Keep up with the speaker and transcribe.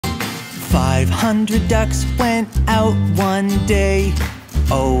500 ducks went out one day,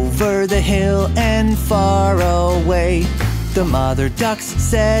 over the hill and far away. The mother ducks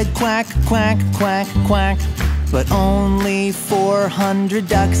said quack, quack, quack, quack, but only 400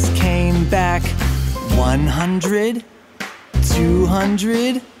 ducks came back. 100,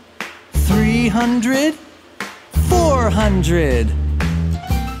 200, 300, 400.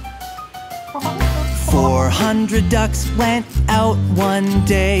 400 ducks went out one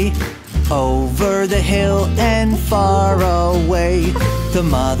day, over the hill and far away. The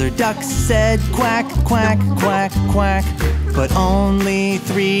mother duck said quack, quack, quack, quack, but only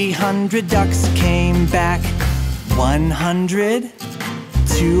 300 ducks came back. 100,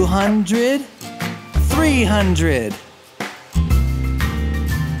 200, 300.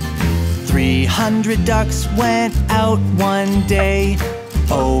 300 ducks went out one day,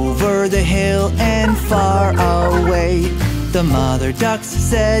 over the hill and far away. The mother ducks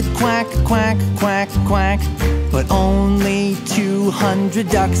said quack, quack, quack, quack, but only 200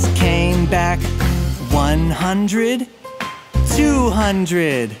 ducks came back. 100,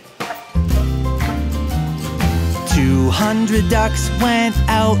 200. 200 ducks went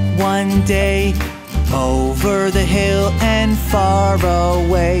out one day, over the hill and far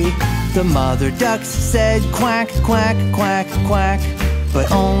away. The mother ducks said quack, quack, quack, quack, but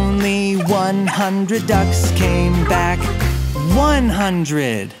only 100 ducks came back.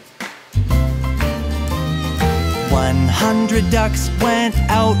 100. 100 ducks went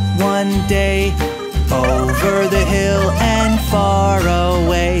out one day, over the hill and far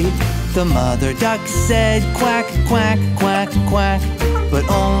away. The mother duck said quack, quack, quack, quack, but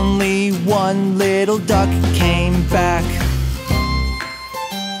only one little duck came back.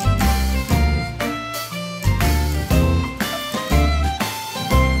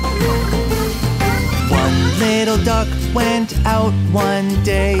 One little duck went out one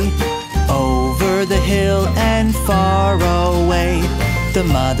day, over the hill and far away. The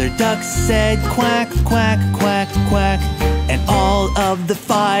mother duck said quack, quack, quack, quack, and all of the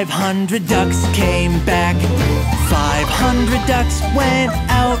 500 ducks came back. 500 ducks went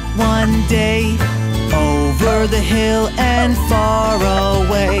out one day, over the hill and far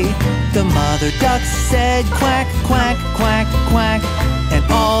away. The mother duck said quack, quack, quack, quack, and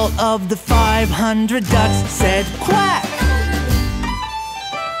all of the 500 ducks said quack.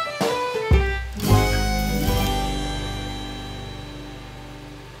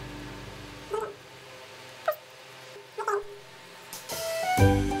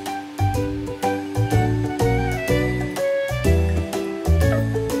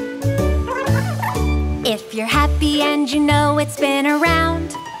 If you're happy and you know it's been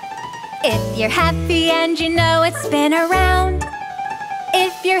around. If you're happy and you know it's been around.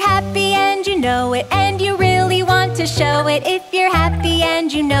 If you're happy and you know it and you really want to show it. If you're happy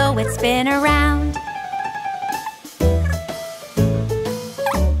and you know it's been around.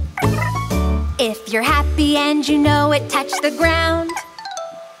 If you're happy and you know it, touch the ground.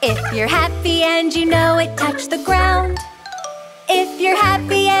 If you're happy and you know it, touch the ground. If you're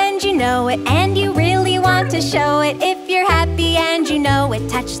happy and you know it and you really want to show it. If you're happy and you know it,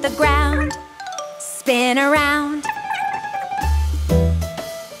 touch the ground. Spin around.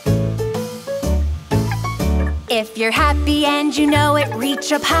 If you're happy and you know it,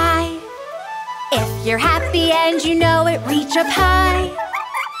 reach up high. If you're happy and you know it, reach up high.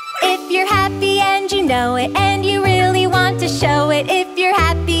 If you're happy and you know it and you really want to show it. If you're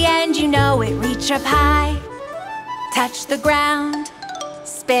happy and you know it, reach up high. Touch the ground,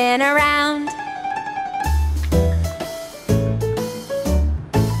 spin around.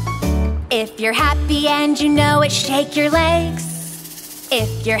 If you're happy and you know it, shake your legs.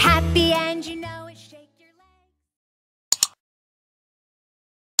 If you're happy and you